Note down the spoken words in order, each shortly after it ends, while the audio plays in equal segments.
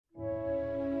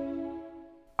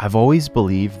I've always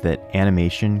believed that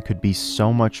animation could be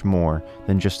so much more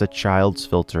than just a child's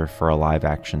filter for a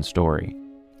live-action story.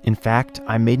 In fact,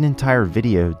 I made an entire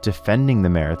video defending the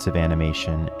merits of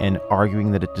animation and arguing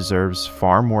that it deserves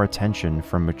far more attention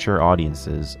from mature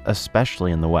audiences,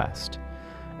 especially in the West.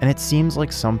 And it seems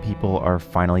like some people are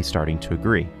finally starting to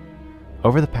agree.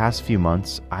 Over the past few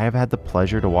months, I have had the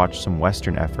pleasure to watch some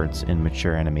Western efforts in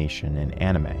mature animation and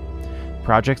anime.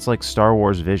 Projects like Star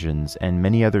Wars Visions and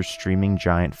many other streaming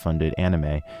giant-funded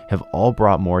anime have all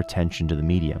brought more attention to the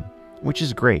medium, which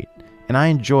is great, and I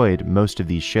enjoyed most of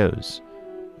these shows.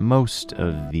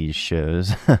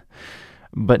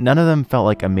 But none of them felt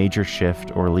like a major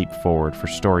shift or leap forward for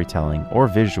storytelling or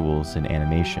visuals in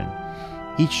animation.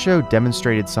 Each show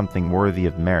demonstrated something worthy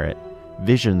of merit.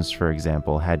 Visions, for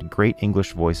example, had great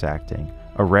English voice acting,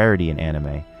 a rarity in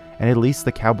anime, and at least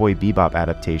the Cowboy Bebop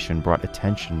adaptation brought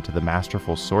attention to the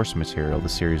masterful source material the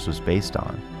series was based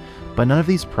on. But none of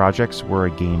these projects were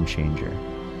a game changer.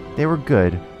 They were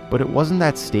good, but it wasn't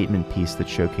that statement piece that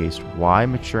showcased why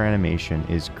mature animation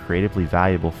is creatively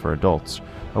valuable for adults,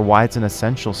 or why it's an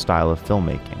essential style of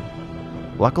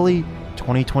filmmaking. Luckily,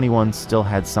 2021 still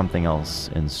had something else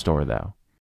in store though.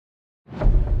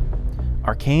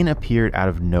 Arcane appeared out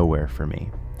of nowhere for me.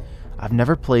 I've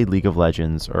never played League of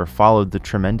Legends or followed the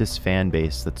tremendous fan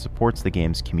base that supports the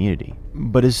game's community,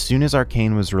 but as soon as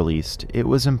Arcane was released, it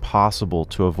was impossible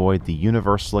to avoid the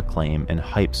universal acclaim and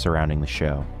hype surrounding the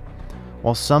show.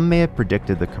 While some may have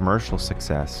predicted the commercial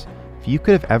success, few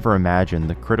could have ever imagined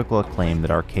the critical acclaim that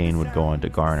Arcane would go on to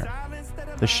garner.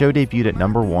 The show debuted at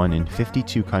 #1 in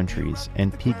 52 countries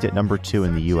and peaked at #2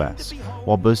 in the US,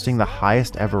 while boasting the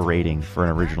highest ever rating for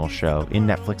an original show in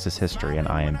Netflix's history on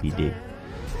IMDb.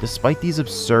 Despite these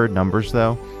absurd numbers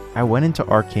though, I went into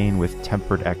Arcane with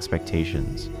tempered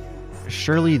expectations.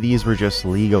 Surely these were just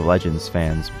League of Legends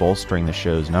fans bolstering the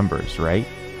show's numbers, right?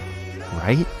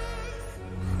 Right?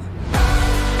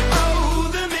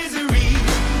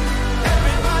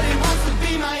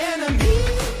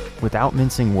 Without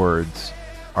mincing words,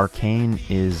 Arcane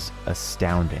is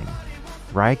astounding.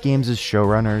 Riot Games'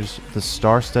 showrunners, the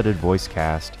star-studded voice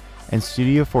cast, and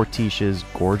Studio Fortiche's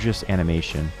gorgeous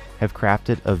animation have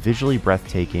crafted a visually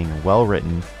breathtaking,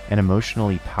 well-written, and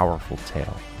emotionally powerful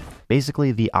tale.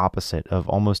 Basically the opposite of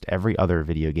almost every other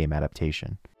video game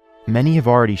adaptation. Many have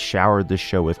already showered the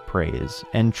show with praise,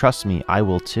 and trust me, I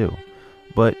will too.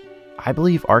 But I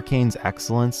believe Arcane's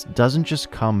excellence doesn't just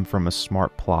come from a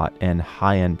smart plot and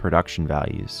high-end production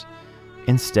values.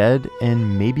 Instead,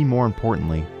 and maybe more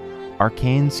importantly,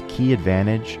 Arcane's key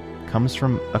advantage comes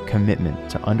from a commitment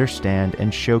to understand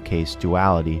and showcase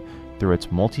duality through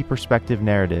its multi-perspective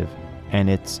narrative and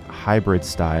its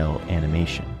hybrid-style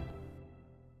animation.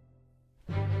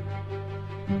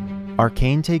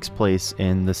 Arcane takes place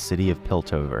in the city of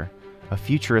Piltover, a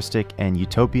futuristic and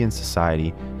utopian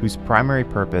society whose primary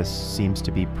purpose seems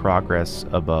to be progress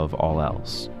above all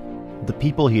else. The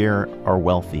people here are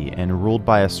wealthy and ruled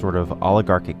by a sort of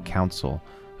oligarchic council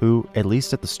who, at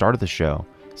least at the start of the show,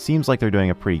 seems like they're doing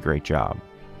a pretty great job.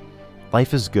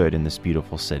 Life is good in this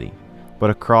beautiful city, but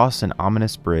across an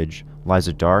ominous bridge lies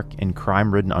a dark and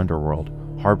crime-ridden underworld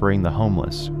harboring the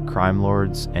homeless, crime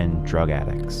lords, and drug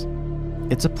addicts.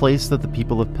 It's a place that the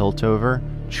people of Piltover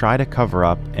try to cover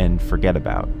up and forget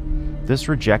about. This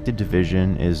rejected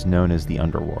division is known as the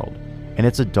Underworld, and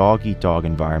it's a dog-eat-dog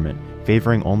environment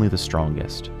favoring only the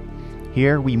strongest.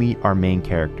 Here we meet our main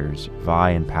characters, Vi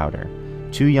and Powder,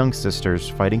 two young sisters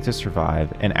fighting to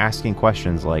survive and asking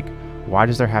questions like, why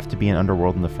does there have to be an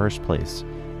underworld in the first place?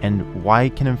 And why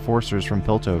can enforcers from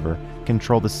Piltover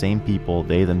control the same people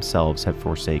they themselves have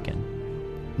forsaken?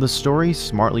 The story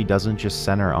smartly doesn't just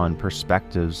center on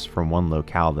perspectives from one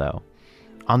locale though.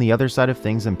 On the other side of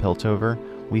things in Piltover,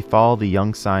 we follow the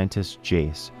young scientist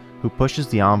Jace, who pushes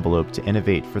the envelope to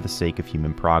innovate for the sake of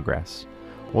human progress.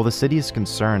 While the city is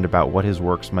concerned about what his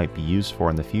works might be used for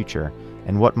in the future,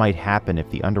 and what might happen if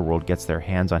the underworld gets their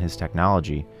hands on his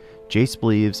technology, Jace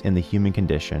believes in the human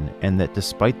condition and that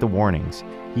despite the warnings,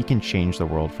 he can change the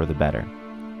world for the better.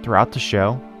 Throughout the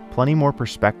show, plenty more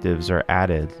perspectives are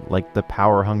added, like the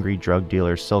power-hungry drug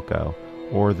dealer Silco,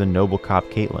 or the noble cop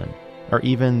Caitlin, or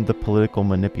even the political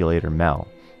manipulator Mel,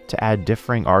 to add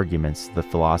differing arguments to the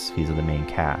philosophies of the main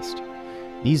cast.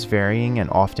 These varying and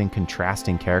often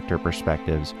contrasting character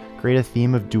perspectives create a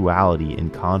theme of duality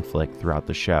and conflict throughout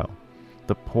the show.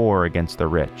 The poor against the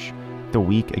rich, the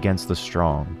weak against the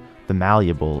strong, the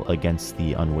malleable against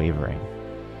the unwavering.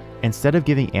 Instead of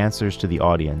giving answers to the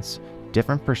audience,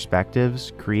 different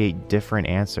perspectives create different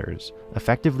answers,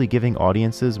 effectively giving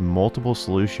audiences multiple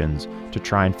solutions to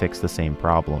try and fix the same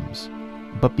problems.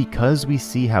 But because we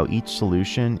see how each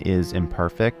solution is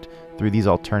imperfect through these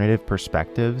alternative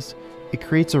perspectives, it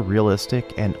creates a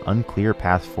realistic and unclear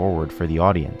path forward for the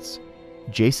audience.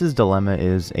 Jace's dilemma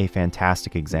is a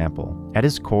fantastic example. At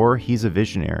his core, he's a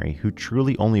visionary who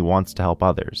truly only wants to help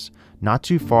others, not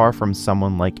too far from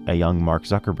someone like a young Mark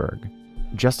Zuckerberg.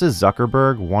 Just as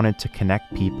Zuckerberg wanted to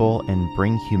connect people and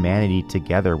bring humanity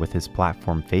together with his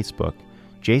platform Facebook,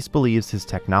 Jace believes his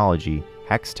technology,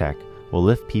 Hextech, will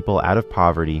lift people out of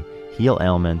poverty, heal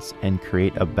ailments, and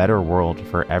create a better world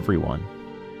for everyone.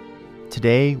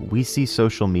 Today, we see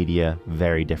social media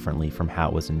very differently from how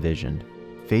it was envisioned.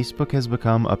 Facebook has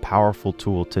become a powerful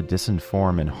tool to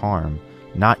disinform and harm,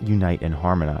 not unite and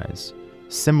harmonize.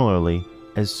 Similarly,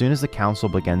 as soon as the council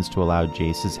begins to allow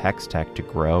Jace's Hextech to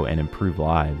grow and improve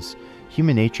lives,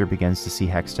 human nature begins to see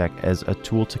Hextech as a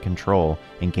tool to control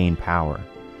and gain power.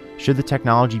 Should the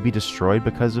technology be destroyed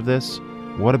because of this?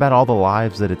 What about all the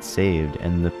lives that it's saved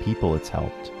and the people it's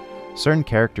helped? Certain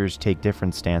characters take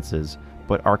different stances,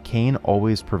 but Arcane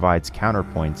always provides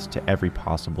counterpoints to every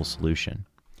possible solution.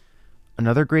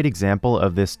 Another great example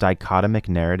of this dichotomic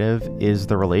narrative is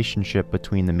the relationship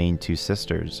between the main two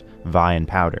sisters, Vi and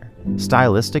Powder.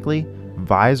 Stylistically,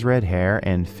 Vi's red hair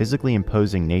and physically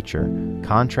imposing nature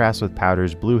contrast with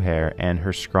Powder's blue hair and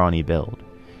her scrawny build.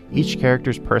 Each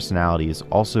character's personalities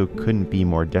also couldn't be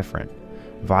more different.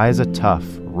 Vi is a tough,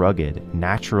 rugged,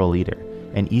 natural leader,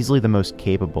 and easily the most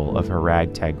capable of her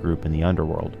ragtag group in the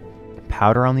underworld.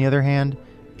 Powder, on the other hand,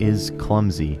 is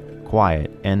clumsy,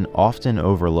 quiet, and often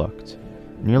overlooked.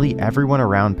 Nearly everyone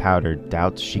around Powder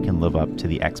doubts she can live up to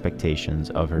the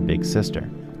expectations of her big sister.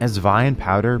 As Vi and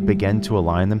Powder begin to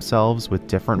align themselves with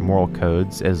different moral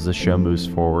codes as the show moves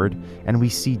forward, and we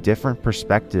see different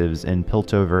perspectives in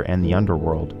Piltover and the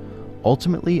underworld,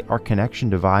 ultimately our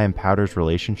connection to Vi and Powder's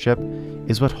relationship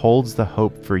is what holds the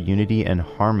hope for unity and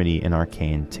harmony in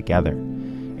Arcane together.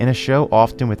 In a show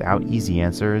often without easy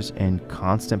answers and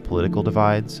constant political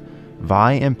divides,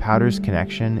 Vi and Powder's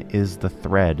connection is the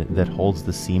thread that holds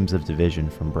the seams of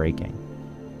division from breaking.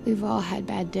 We've all had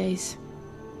bad days.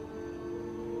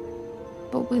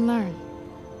 But we learn.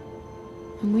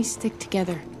 And we stick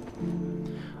together.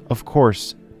 Of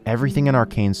course, everything in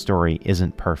Arcane's story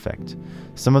isn't perfect.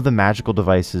 Some of the magical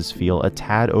devices feel a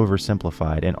tad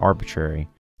oversimplified and arbitrary.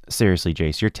 Seriously,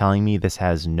 Jace, you're telling me this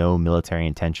has no military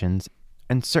intentions?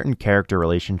 And certain character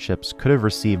relationships could have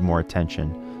received more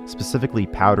attention, specifically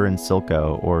Powder and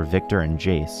Silco or Victor and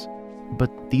Jace. But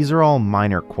these are all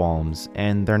minor qualms,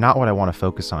 and they're not what I want to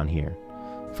focus on here.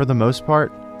 For the most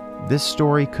part, this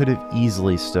story could have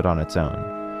easily stood on its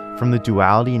own. From the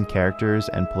duality in characters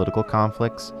and political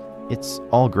conflicts, it's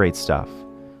all great stuff.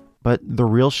 But the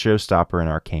real showstopper in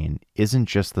Arcane isn't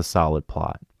just the solid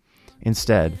plot.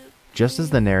 Instead, just as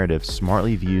the narrative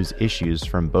smartly views issues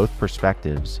from both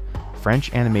perspectives,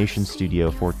 French animation studio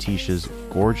Fortiche's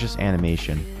gorgeous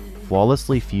animation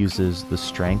flawlessly fuses the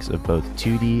strengths of both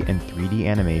 2D and 3D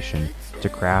animation to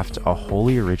craft a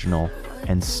wholly original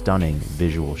and stunning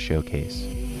visual showcase.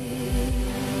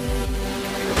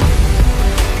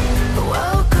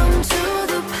 Welcome to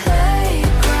the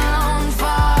playground,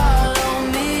 follow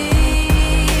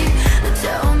me,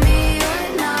 tell me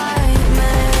your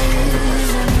nightmares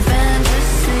and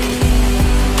fantasies,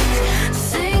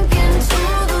 sink into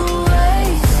the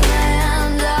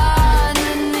wasteland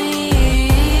underneath,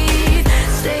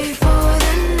 stay for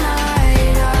the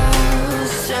night, I'll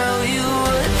sell you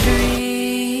a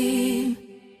dream.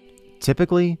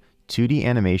 Typically, 2D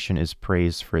animation is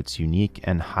praised for its unique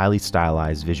and highly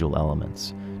stylized visual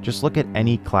elements. Just look at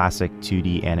any classic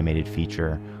 2D animated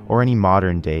feature or any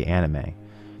modern-day anime.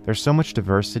 There's so much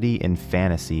diversity and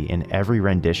fantasy in every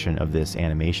rendition of this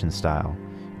animation style.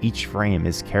 Each frame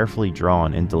is carefully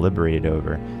drawn and deliberated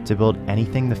over to build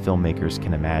anything the filmmakers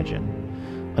can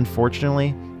imagine.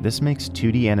 Unfortunately, this makes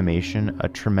 2D animation a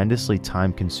tremendously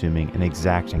time-consuming and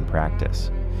exacting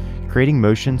practice. Creating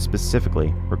motion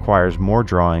specifically requires more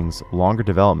drawings, longer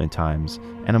development times,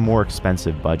 and a more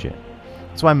expensive budget.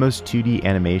 That's why most 2D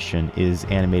animation is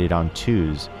animated on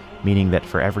 2s, meaning that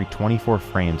for every 24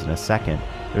 frames in a second,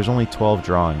 there's only 12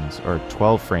 drawings or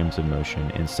 12 frames of motion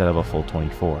instead of a full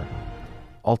 24.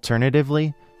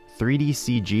 Alternatively, 3D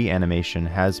CG animation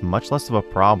has much less of a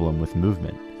problem with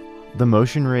movement. The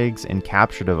motion rigs and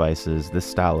capture devices this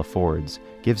style affords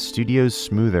give studios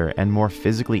smoother and more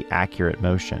physically accurate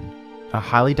motion. A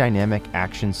highly dynamic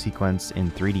action sequence in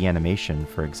 3D animation,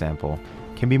 for example,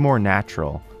 can be more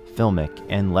natural, filmic,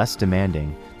 and less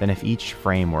demanding than if each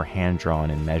frame were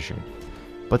hand-drawn and measured.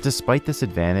 But despite this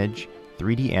advantage,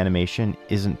 3D animation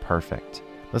isn't perfect.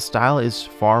 The style is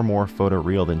far more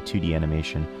photoreal than 2D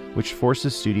animation, which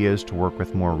forces studios to work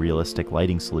with more realistic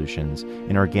lighting solutions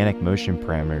and organic motion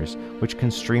parameters, which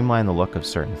can streamline the look of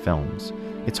certain films.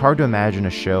 It's hard to imagine a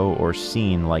show or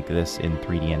scene like this in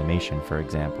 3D animation, for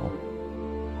example.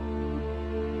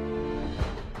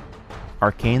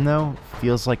 Arcane, though,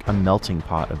 feels like a melting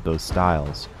pot of both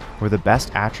styles, where the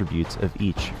best attributes of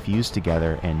each fuse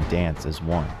together and dance as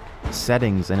one.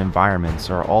 Settings and environments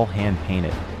are all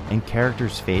hand-painted, and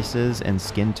characters' faces and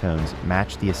skin tones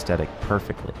match the aesthetic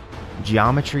perfectly.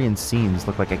 Geometry and scenes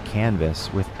look like a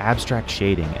canvas with abstract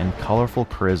shading and colorful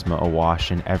charisma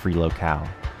awash in every locale.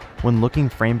 When looking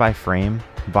frame by frame,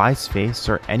 Vi's face,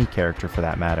 or any character for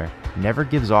that matter, never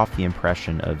gives off the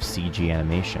impression of CG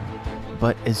animation.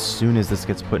 But as soon as this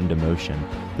gets put into motion,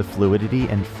 the fluidity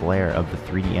and flair of the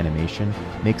 3D animation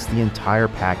makes the entire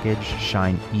package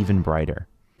shine even brighter.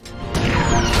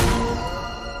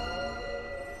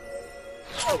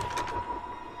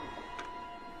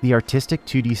 The artistic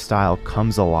 2D style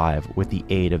comes alive with the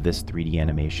aid of this 3D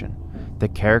animation. The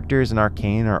characters in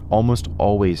Arcane are almost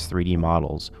always 3D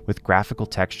models, with graphical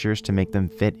textures to make them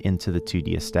fit into the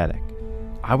 2D aesthetic.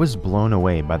 I was blown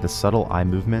away by the subtle eye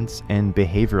movements and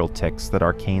behavioral tics that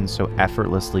Arcane so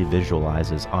effortlessly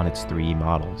visualizes on its 3D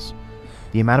models.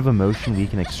 The amount of emotion we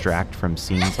can extract from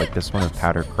scenes like this one of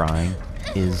Powder crying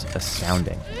is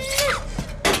astounding.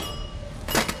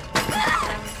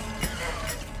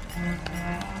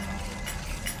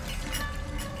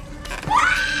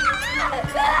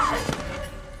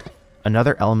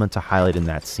 Another element to highlight in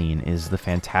that scene is the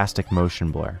fantastic motion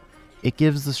blur. It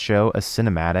gives the show a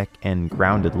cinematic and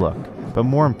grounded look, but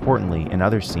more importantly, in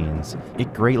other scenes,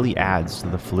 it greatly adds to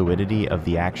the fluidity of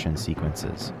the action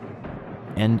sequences.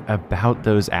 And about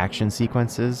those action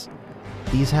sequences,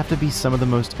 these have to be some of the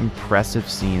most impressive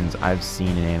scenes I've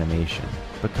seen in animation.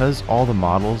 Because all the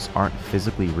models aren't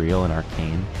physically real in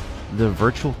Arcane, the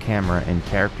virtual camera and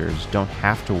characters don't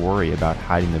have to worry about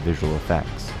hiding the visual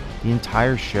effects. The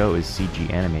entire show is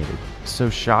CG animated, so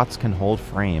shots can hold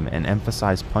frame and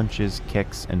emphasize punches,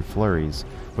 kicks, and flurries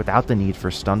without the need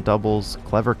for stunt doubles,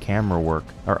 clever camera work,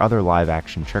 or other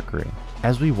live-action trickery.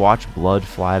 As we watch blood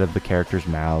fly out of the characters'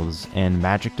 mouths and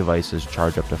magic devices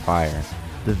charge up to fire,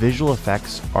 the visual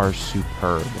effects are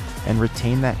superb and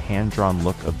retain that hand-drawn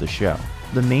look of the show.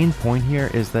 The main point here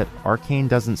is that Arcane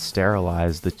doesn't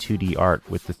sterilize the 2D art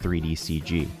with the 3D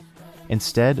CG.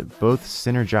 Instead, both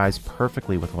synergize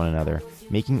perfectly with one another,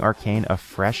 making Arcane a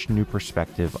fresh new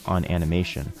perspective on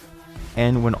animation.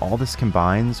 And when all this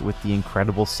combines with the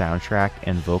incredible soundtrack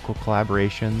and vocal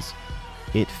collaborations,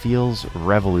 it feels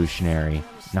revolutionary,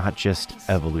 not just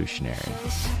evolutionary.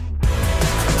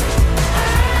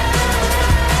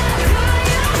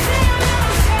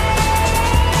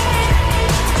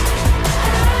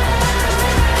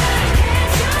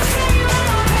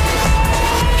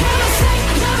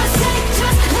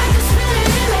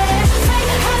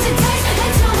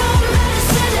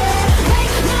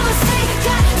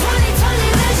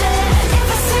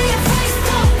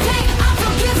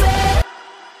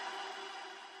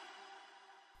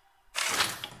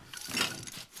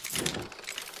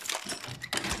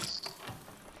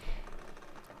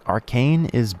 Arcane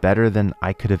is better than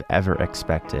I could have ever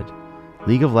expected.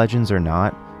 League of Legends or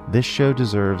not, this show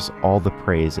deserves all the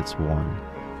praise it's won.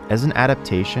 As an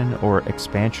adaptation or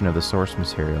expansion of the source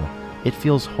material, it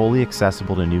feels wholly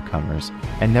accessible to newcomers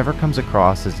and never comes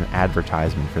across as an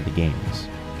advertisement for the games.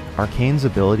 Arcane's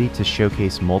ability to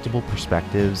showcase multiple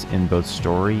perspectives in both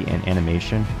story and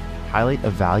animation highlight a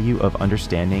value of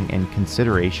understanding and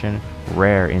consideration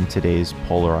rare in today's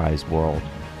polarized world.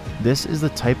 This is the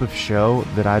type of show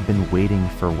that I've been waiting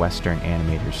for Western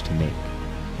animators to make.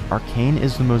 Arcane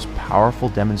is the most powerful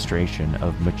demonstration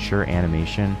of mature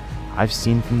animation I've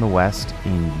seen from the West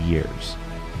in years.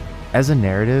 As a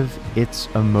narrative, it's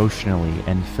emotionally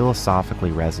and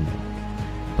philosophically resonant.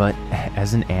 But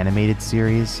as an animated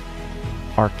series,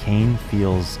 Arcane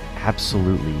feels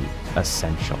absolutely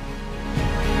essential.